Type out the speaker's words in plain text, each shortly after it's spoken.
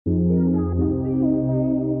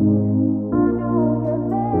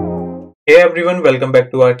Hey everyone, welcome back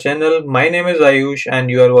to our channel. My name is Ayush and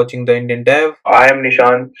you are watching the Indian Dev. I am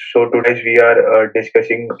Nishant. So today we are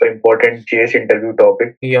discussing an important JS interview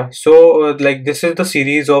topic. Like this is the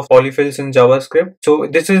series of polyfills in JavaScript. So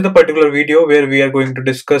this is the particular video where we are going to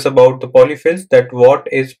discuss about the polyfills, that what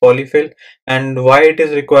is polyfill and why it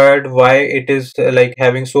is required, why it is like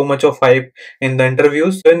having so much of hype in the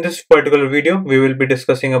interviews. So in this particular video, we will be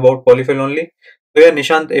discussing about polyfill only. So yeah,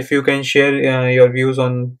 Nishant, if you can share your views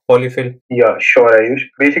on polyfill. Yeah, sure, Ayush.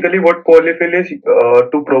 Basically, what Polyfill is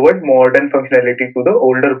to provide modern functionality to the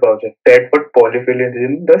older browser. That's what Polyfill is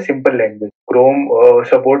in the simple language. Chrome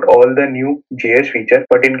support all the new JS features,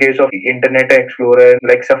 but in case of Internet Explorer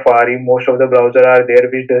like Safari, most of the browser are there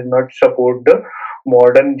which does not support the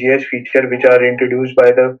modern JS feature which are introduced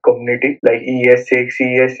by the community like ES6,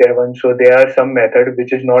 ES7. So there are some method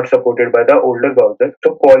which is not supported by the older browser.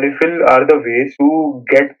 So polyfill are the ways to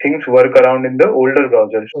get things work around in the older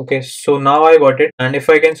browsers. Okay, so now I got it. And if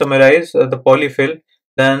I can summarize the polyfill,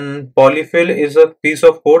 then polyfill is a piece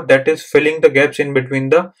of code that is filling the gaps in between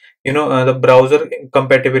the browser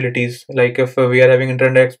compatibilities. Like if we are having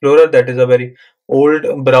Internet Explorer, that is a very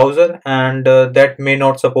old browser, and that may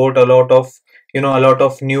not support a lot of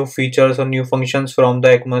new features or new functions from the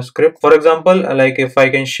ECMAScript. For example, like if I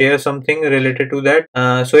can share something related to that.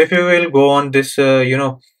 So if you will go on this,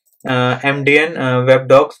 MDN web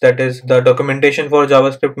docs, that is the documentation for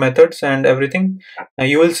JavaScript methods and everything.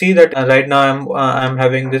 You will see that right now I'm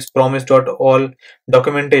having this promise.all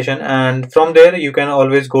documentation, and from there you can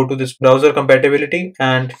always go to this browser compatibility,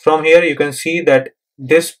 and from here you can see that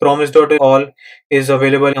this promise.all is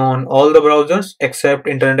available on all the browsers except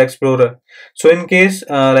Internet Explorer. So in case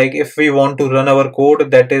like if we want to run our code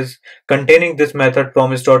that is containing this method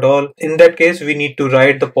promise.all, in that case we need to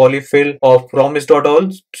write the polyfill of promise.all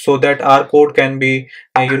so that our code can be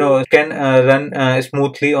can run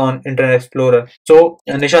smoothly on Internet Explorer. So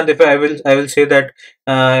Nishant, if I will say that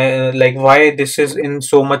like why this is in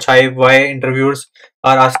so much hype, why interviewers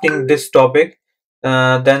are asking this topic,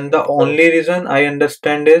 then the only reason I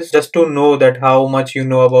understand is just to know that how much you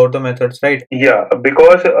know about the methods, right? Yeah,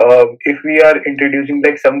 because if we are introducing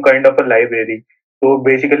like some kind of a library, so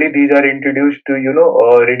basically these are introduced to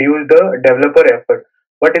reduce the developer effort.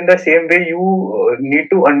 But in the same way, you need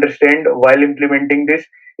to understand while implementing this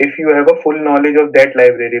if you have a full knowledge of that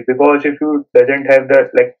library. Because if you doesn't have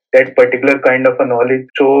that particular kind of a knowledge,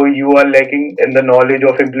 so you are lacking in the knowledge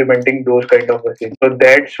of implementing those kind of a things. So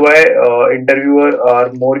that's why interviewer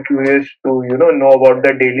are more curious to know about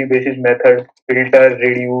the daily basis method, filter,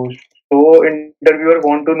 reduce. So interviewer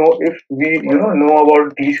want to know if we know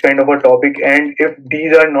about these kind of a topic, and if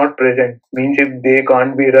these are not present, means if they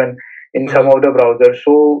can't be run in some Mhm. of the browsers.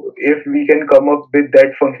 So if we can come up with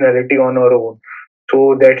that functionality on our own.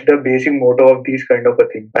 So that's the basic motto of these kind of a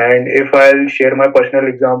thing. And if I'll share my personal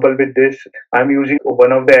example with this, I'm using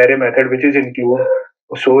one of the array method which is include.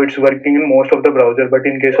 So it's working in most of the browser, but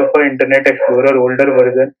in case of a Internet Explorer older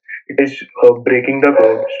version, it is breaking the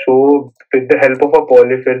code. So with the help of a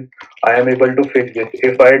polyfill, I am able to fix this.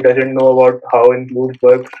 If I doesn't know about how includes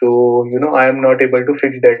work, so I am not able to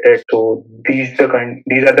fix that. So these are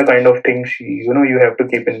the kind of things you have to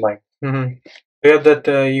keep in mind. Mhm. Yeah, that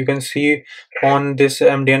you can see on this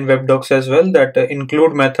MDN web docs as well that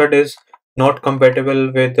include method is not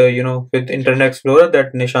compatible with with Internet Explorer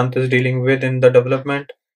that Nishant is dealing with in the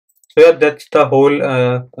development. So yeah, that's the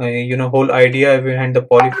whole idea behind the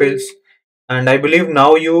polyfills. And I believe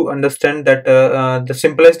now you understand that the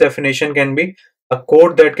simplest definition can be a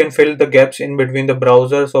code that can fill the gaps in between the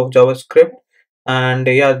browsers of JavaScript. And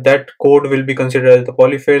yeah, that code will be considered as the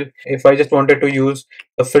polyfill. If I just wanted to use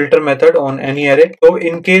the filter method on any array, so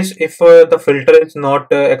in case if the filter is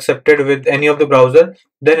not accepted with any of the browser,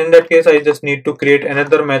 then in that case I just need to create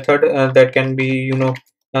another method that can be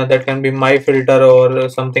that can be my filter or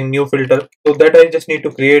something new filter, so that I just need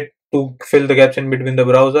to create to fill the gaps in between the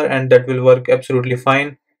browser, and that will work absolutely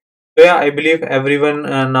fine. So yeah, I believe everyone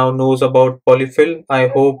now knows about polyfill. I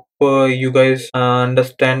hope you guys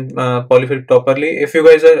understand polyfill properly. If you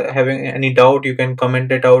guys are having any doubt, you can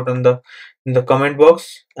comment it out in the comment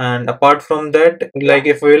box. And apart from that, like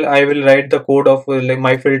if I will write the code of like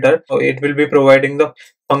my filter, so it will be providing the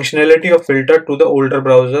functionality of filter to the older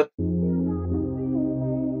browser.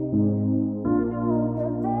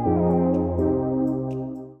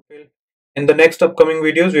 In the next upcoming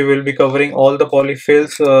videos, we will be covering all the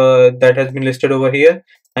polyfills that has been listed over here,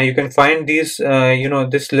 and you can find these,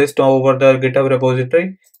 this list over the GitHub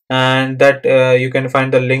repository, and that you can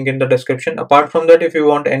find the link in the description. Apart from that, if you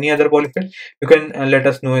want any other polyfill, you can let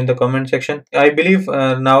us know in the comment section. I believe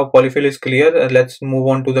now polyfill is clear. Let's move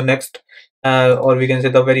on to the next or we can say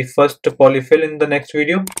the very first polyfill in the next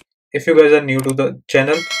video. If you guys are new to the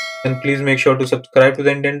channel, then please make sure to subscribe to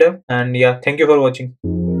the Indian Dev. And yeah, thank you for watching.